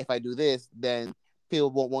 well, if I do this, then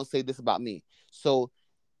people won't say this about me. So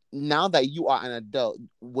now that you are an adult,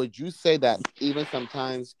 would you say that even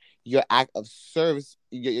sometimes your act of service,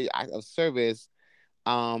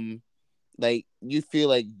 um, like, you feel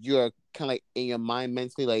like you're kind of like in your mind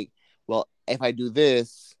mentally, like, well, if I do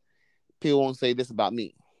this, people won't say this about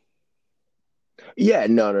me. Yeah,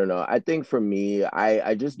 no, no, no. I think for me,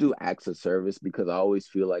 I just do acts of service because I always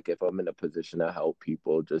feel like if I'm in a position to help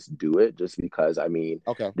people, just do it. Just because, I mean,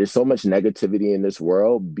 Okay. there's so much negativity in this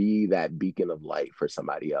world. Be that beacon of light for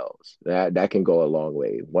somebody else. That can go a long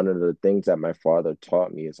way. One of the things that my father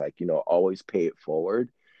taught me is like, always pay it forward,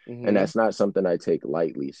 and Mm-hmm. that's not something I take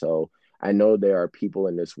lightly. So I know there are people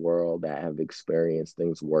in this world that have experienced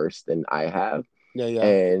things worse than I have, Yeah, yeah.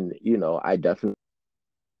 and I definitely,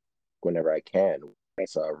 whenever I can.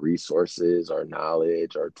 It's resources or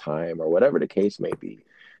knowledge or time or whatever the case may be.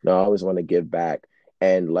 I always want to give back.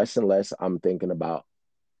 And less I'm thinking about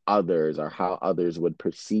others or how others would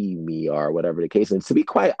perceive me or whatever the case. And to be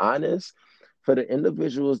quite honest, for the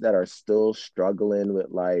individuals that are still struggling with,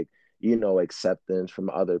 like, acceptance from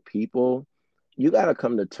other people, you got to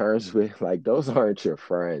come to terms with, like, those aren't your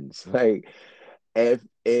friends. Like,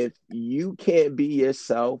 if you can't be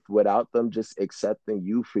yourself without them just accepting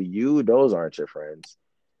you for you, those aren't your friends.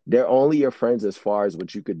 They're only your friends as far as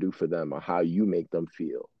what you could do for them or how you make them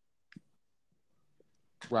feel.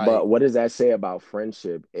 Right. But what does that say about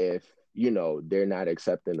friendship if, they're not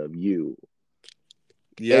accepting of you?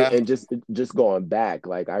 and, Yeah. and just going back,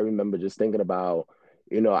 like, I remember just thinking about,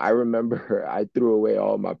 I remember I threw away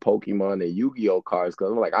all my Pokemon and Yu-Gi-Oh cards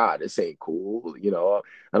because I'm like, this ain't cool.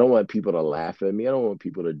 I don't want people to laugh at me. I don't want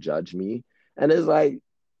people to judge me. And it's like,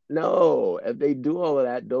 no, if they do all of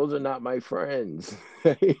that, those are not my friends.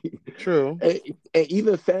 True. and, and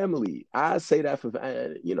even family, I say that for,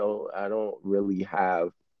 I don't really have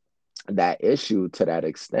that issue to that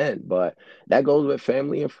extent, but that goes with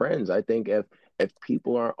family and friends. I think if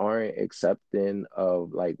people aren't accepting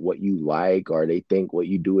of, like, what you like, or they think what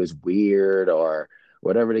you do is weird, or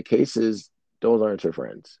whatever the case is, those aren't your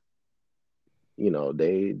friends.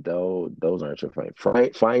 Those aren't your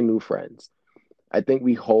friends. Find new friends. I think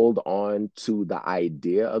we hold on to the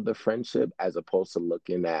idea of the friendship as opposed to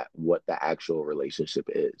looking at what the actual relationship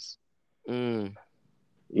is. Mm.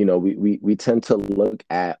 We tend to look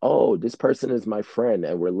at, oh, this person is my friend,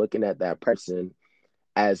 and we're looking at that person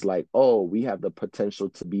as like, oh, we have the potential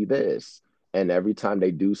to be this. And every time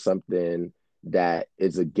they do something that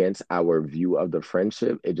is against our view of the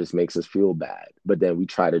friendship, it just makes us feel bad. But then we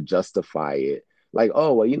try to justify it like,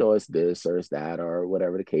 oh, well, it's this or it's that or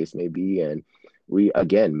whatever the case may be. And we,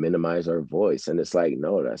 again, minimize our voice. And it's like,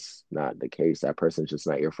 no, that's not the case. That person's just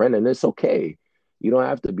not your friend. And it's okay. You don't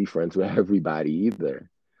have to be friends with everybody either.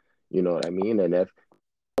 You know what I mean? And if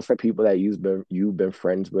for people that you've been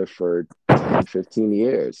friends with for 10, 15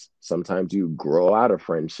 years, sometimes you grow out of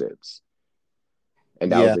friendships.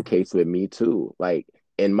 And that was Yeah. the case with me too. Like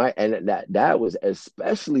in my and that was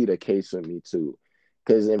especially the case with me too.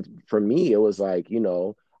 Because for me, it was like,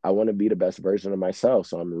 I want to be the best version of myself.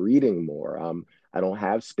 So I'm reading more. I don't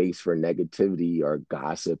have space for negativity or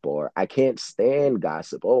gossip, or I can't stand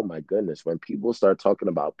gossip. Oh my goodness. When people start talking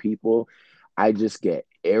about people, I just get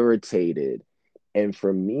irritated. And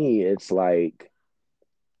for me, it's like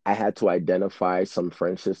I had to identify some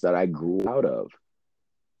friendships that I grew out of,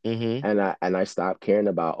 Mm-hmm. and I stopped caring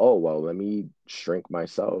about, oh well, let me shrink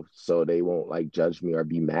myself so they won't like judge me or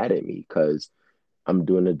be mad at me because I'm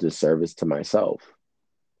doing a disservice to myself.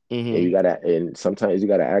 And Mm-hmm. and sometimes you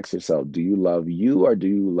gotta ask yourself, do you love you or do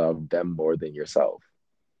you love them more than yourself?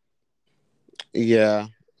 Yeah.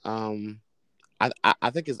 Um, I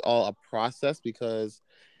think it's all a process because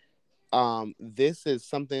this is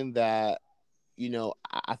something that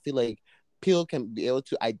I feel like people can be able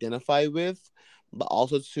to identify with, but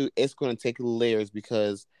also too it's going to take layers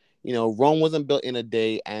because Rome wasn't built in a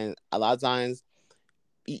day, and a lot of times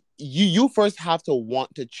you first have to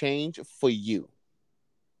want to change for you.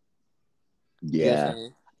 You know what I'm Yeah,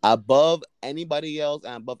 saying? Above anybody else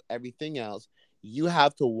and above everything else, you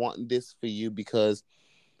have to want this for you because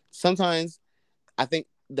sometimes I think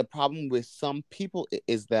the problem with some people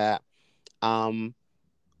is that um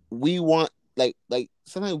we want like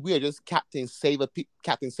sometimes we are just captain save a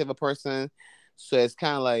person, so it's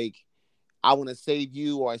kind of like I want to save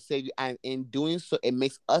you or I save you, and in doing so it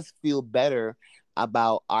makes us feel better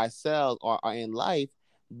about ourselves or in life,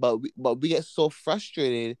 but we get so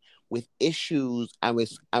frustrated with issues and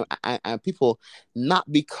with and people,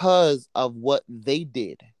 not because of what they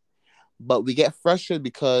did, but we get frustrated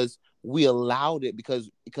because we allowed it, because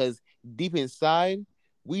deep inside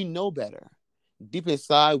we know better. Deep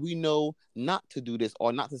inside we know not to do this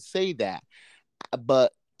or not to say that,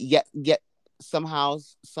 but yet somehow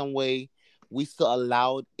some way we still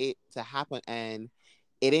allowed it to happen. And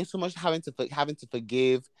it ain't so much having to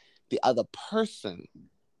forgive the other person.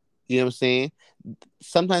 You know what I'm saying?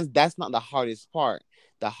 Sometimes that's not the hardest part.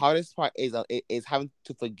 The hardest part is having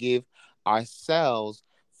to forgive ourselves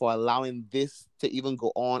for allowing this to even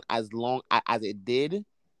go on as long as it did,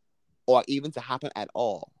 or even to happen at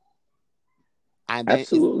all. And then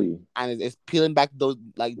absolutely. it's peeling back those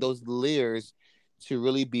layers to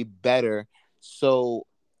really be better. So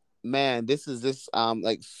man, this is this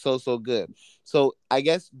like so good. So I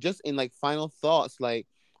guess just in like final thoughts, like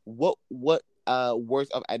what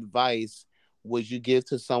words of advice would you give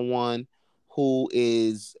to someone who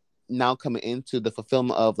is now coming into the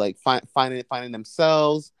fulfillment of like finding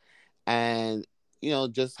themselves, and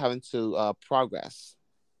just having to progress.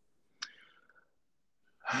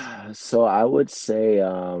 So I would say,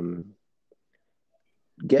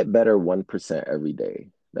 get better 1% every day.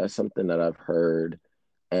 That's something that I've heard,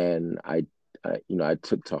 and I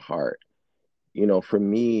took to heart. For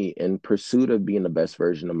me, in pursuit of being the best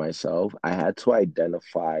version of myself, I had to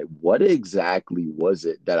identify what exactly was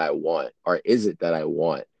it that I want, or is it that I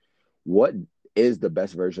want? What is the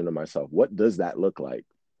best version of myself? What does that look like?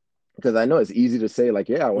 Because I know it's easy to say, like,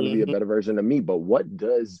 yeah, I want to be a Hmm. better version of me, but what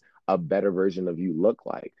does a better version of you look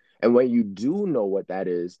like? And when you do know what that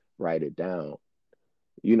is, write it down.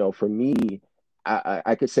 For me,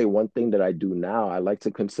 I could say one thing that I do now. I like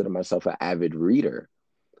to consider myself an avid reader,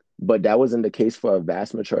 but that wasn't the case for a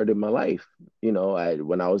vast majority of my life.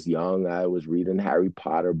 When I was young, I was reading Harry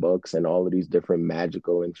Potter books and all of these different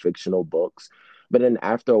magical and fictional books. But then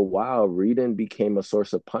after a while, reading became a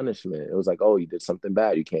source of punishment. It was like, oh, you did something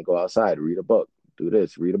bad. You can't go outside. Read a book. Do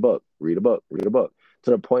this. Read a book. Read a book. Read a book.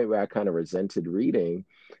 To the point where I kind of resented reading,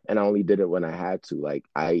 and I only did it when I had to, like,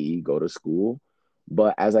 i.e., go to school.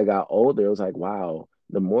 But as I got older, it was like, wow,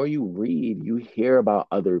 the more you read, you hear about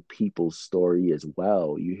other people's story as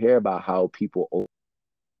well. You hear about how people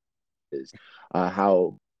is,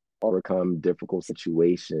 how overcome difficult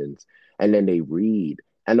situations, and then they read.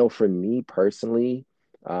 I know for me personally,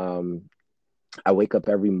 um, I wake up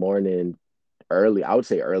every morning early. I would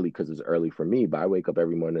say early because it's early for me, but I wake up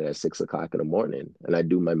every morning at 6 o'clock in the morning and I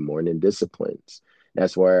do my morning disciplines.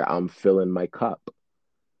 That's where I'm filling my cup,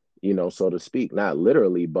 so to speak. Not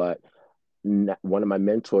literally, but one of my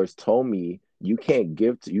mentors told me you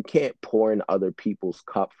can't pour in other people's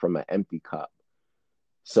cup from an empty cup.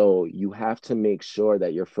 So you have to make sure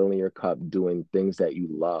that you're filling your cup doing things that you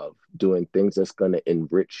love, doing things that's going to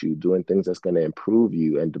enrich you, doing things that's going to improve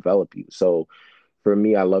you and develop you. So for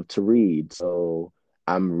me, I love to read. So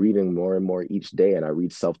I'm reading more and more each day, and I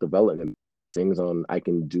read self-development things on I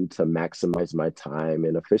can do to maximize my time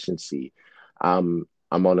and efficiency. I'm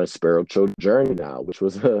on a spiritual journey now, which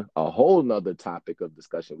was a whole nother topic of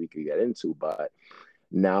discussion we could get into, but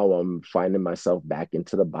now I'm finding myself back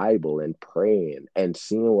into the Bible and praying and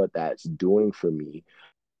seeing what that's doing for me,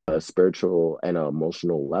 a spiritual and an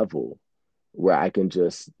emotional level where I can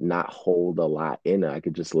just not hold a lot in it. I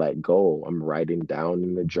could just let go. I'm writing down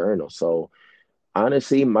in the journal. So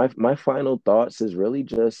honestly, my final thoughts is really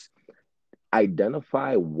just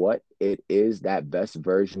identify what it is that best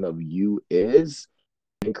version of you is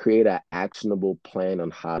and create an actionable plan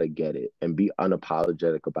on how to get it and be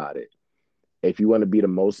unapologetic about it. If you want to be the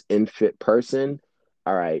most unfit person,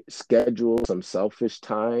 all right, schedule some selfish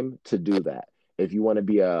time to do that. If you want to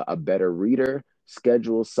be a better reader,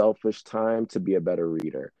 schedule selfish time to be a better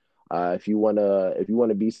reader. If you want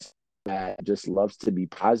to be that just loves to be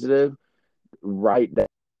positive, write that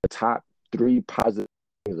the top three positive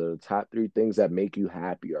things or the top three things that make you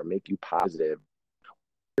happy or make you positive.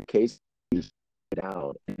 In your case, you just write it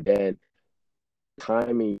down and then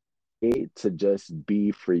timing it to just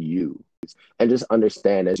be for you and just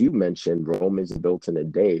understand, as you mentioned, Rome is built in a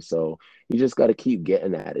day. So you just got to keep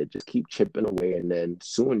getting at it, just keep chipping away. And then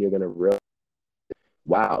soon you're going to realize,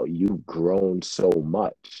 wow, you've grown so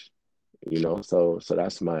much, So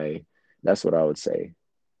that's what I would say.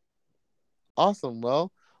 Awesome.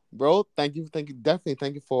 Well, bro, thank you, definitely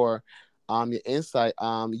thank you for your insight.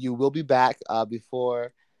 You will be back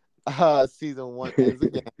before season one ends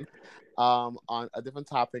again on a different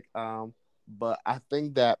topic. But I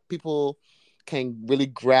think that people can really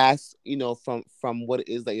grasp, from what it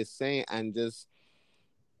is that you're saying, and just,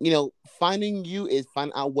 finding you is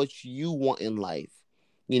finding out what you want in life,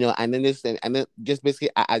 and then just basically,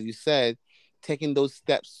 as you said, taking those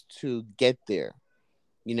steps to get there,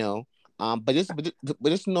 you know. But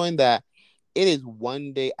just knowing that it is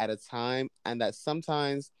one day at a time, and that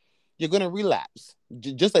sometimes you're gonna relapse,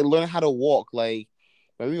 just like learning how to walk. Like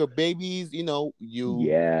when we were babies, you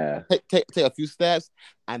Yeah. take a few steps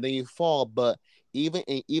and then you fall. But even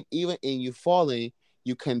in you falling,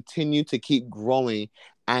 you continue to keep growing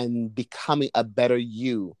and becoming a better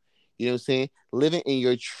you. You know what I'm saying? Living in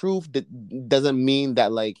your truth doesn't mean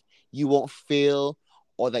that like you won't fail,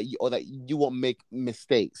 or that you won't make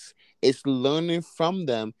mistakes. It's learning from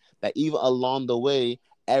them, that even along the way,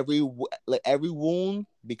 every wound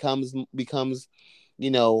becomes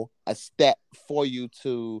a step for you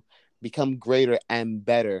to become greater and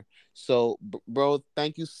better. So, bro,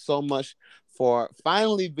 thank you so much for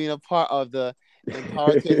finally being a part of the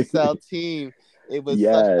Empower to Excel team. It was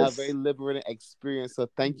such a very Yes. liberating experience. So,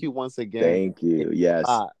 thank you once again. Thank It you. means a Yes.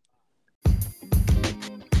 lot.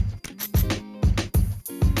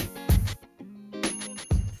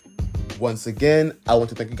 Once again, I want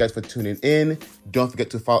to thank you guys for tuning in. Don't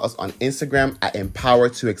forget to follow us on Instagram at Empower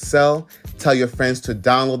to Excel. Tell your friends to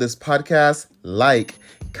download this podcast, like,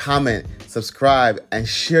 comment, subscribe, and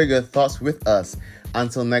share your thoughts with us.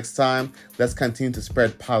 Until next time, let's continue to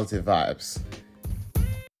spread positive vibes.